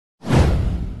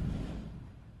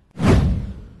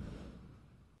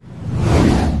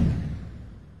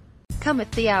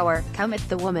Cometh the hour, cometh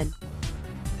the woman.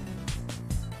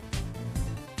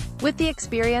 With the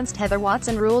experienced Heather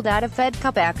Watson ruled out of Fed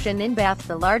Cup action in Bath,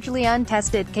 the largely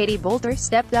untested Katie Boulter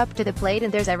stepped up to the plate,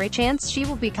 and there's every chance she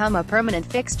will become a permanent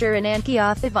fixture in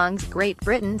Keothavong's Great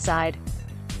Britain side.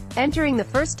 Entering the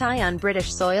first tie on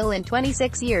British soil in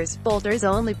 26 years, Boulter's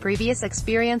only previous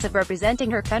experience of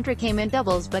representing her country came in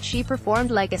doubles, but she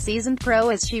performed like a seasoned pro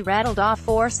as she rattled off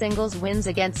 4 singles wins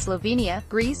against Slovenia,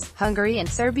 Greece, Hungary and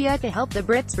Serbia to help the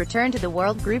Brits return to the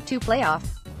World Group 2 playoff.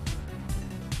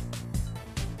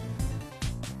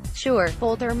 Sure,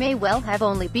 Boulter may well have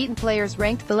only beaten players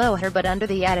ranked below her, but under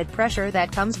the added pressure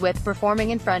that comes with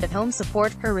performing in front of home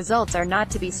support, her results are not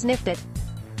to be sniffed at.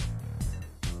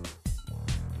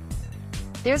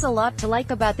 There's a lot to like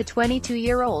about the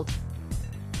 22-year-old.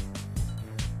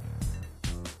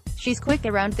 She's quick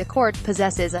around the court,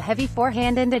 possesses a heavy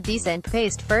forehand and a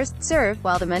decent-paced first serve,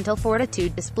 while the mental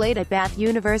fortitude displayed at Bath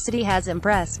University has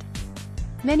impressed.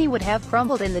 Many would have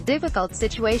crumbled in the difficult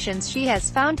situations she has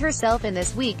found herself in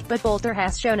this week, but Boulter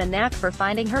has shown a knack for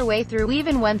finding her way through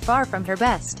even when far from her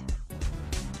best.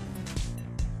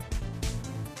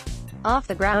 Off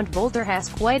the ground, Boulter has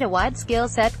quite a wide skill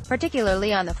set,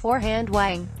 particularly on the forehand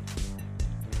wing.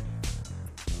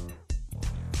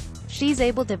 She's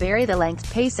able to vary the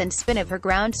length, pace and spin of her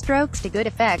ground strokes to good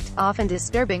effect, often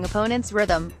disturbing opponents'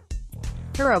 rhythm.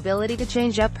 Her ability to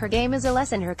change up her game is a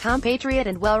lesson her compatriot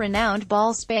and well-renowned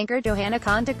ball spanker Johanna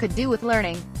Konta could do with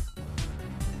learning.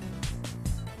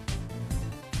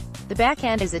 The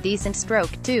backhand is a decent stroke,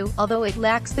 too, although it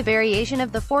lacks the variation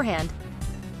of the forehand.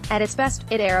 At its best,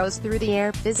 it arrows through the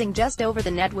air, fizzing just over the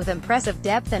net with impressive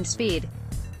depth and speed.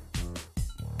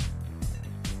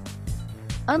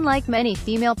 Unlike many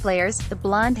female players, the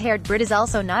blonde-haired Brit is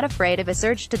also not afraid of a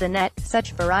surge to the net.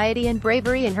 Such variety and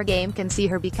bravery in her game can see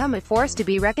her become a force to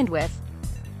be reckoned with.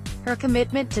 Her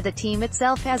commitment to the team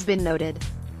itself has been noted.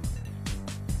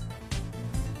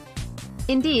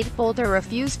 Indeed, Boulter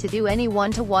refused to do any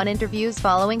one-to-one interviews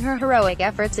following her heroic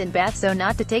efforts in Bath so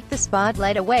not to take the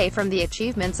spotlight away from the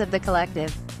achievements of the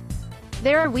collective.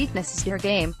 There are weaknesses to her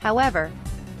game, however.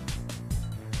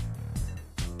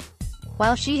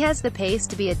 While she has the pace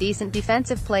to be a decent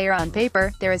defensive player on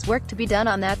paper, there is work to be done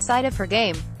on that side of her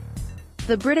game.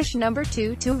 The British number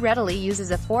 2 too readily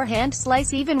uses a forehand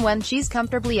slice even when she's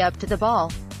comfortably up to the ball.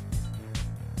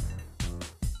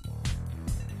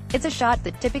 It's a shot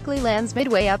that typically lands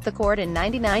midway up the court, and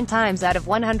 99 times out of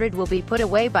 100 will be put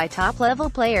away by top-level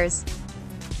players.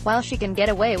 While she can get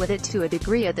away with it to a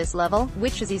degree at this level,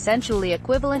 which is essentially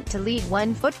equivalent to League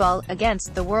One football,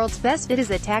 against the world's best, it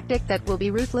is a tactic that will be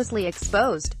ruthlessly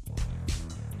exposed.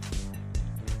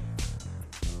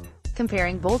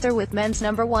 Comparing Boulter with men's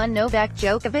number 1 Novak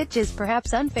Djokovic is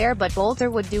perhaps unfair, but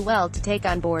Boulter would do well to take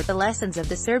on board the lessons of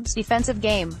the Serb's defensive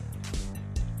game.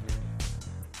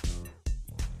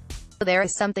 There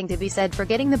is something to be said for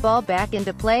getting the ball back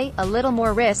into play. A little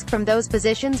more risk from those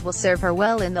positions will serve her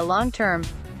well in the long term.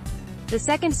 The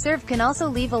second serve can also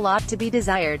leave a lot to be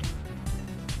desired.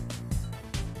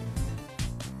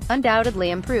 Undoubtedly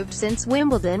improved since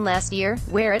Wimbledon last year,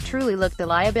 where it truly looked a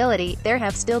liability, there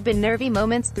have still been nervy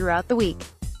moments throughout the week.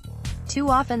 Too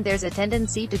often there's a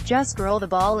tendency to just roll the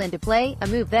ball into play, a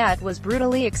move that was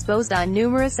brutally exposed on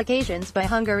numerous occasions by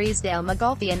Hungary's Dale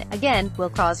Magolfi and, again, will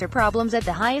cause her problems at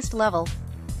the highest level.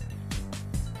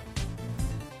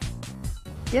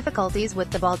 Difficulties with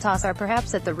the ball toss are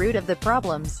perhaps at the root of the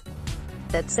problems.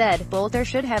 That said, Boulter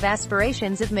should have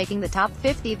aspirations of making the top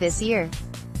 50 this year.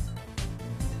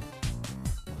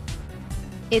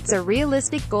 It's a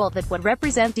realistic goal that would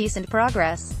represent decent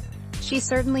progress. She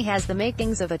certainly has the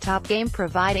makings of a top game,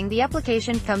 providing the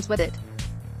application comes with it.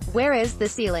 Where is the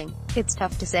ceiling? It's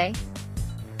tough to say.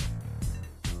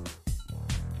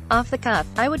 Off the cuff,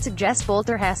 I would suggest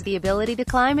Boulter has the ability to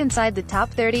climb inside the top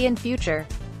 30 in future.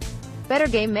 Better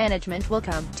game management will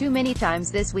come. Too many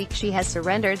times this week she has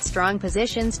surrendered strong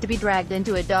positions to be dragged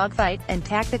into a dogfight, and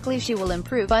tactically she will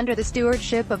improve under the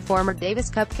stewardship of former Davis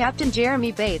Cup captain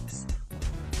Jeremy Bates.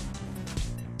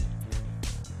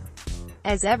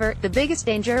 As ever, the biggest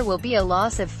danger will be a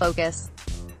loss of focus.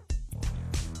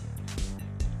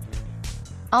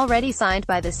 Already signed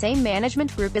by the same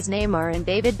management group as Neymar and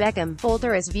David Beckham,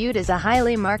 Boulter is viewed as a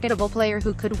highly marketable player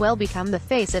who could well become the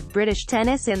face of British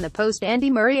tennis in the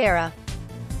post-Andy Murray era.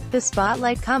 The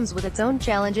spotlight comes with its own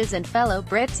challenges, and fellow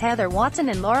Brits Heather Watson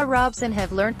and Laura Robson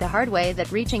have learnt the hard way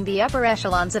that reaching the upper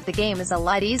echelons of the game is a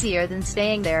lot easier than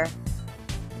staying there.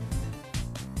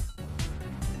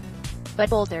 But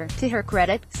Boulter, to her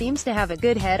credit, seems to have a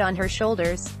good head on her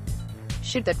shoulders.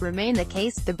 Should that remain the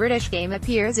case, the British game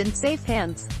appears in safe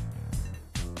hands.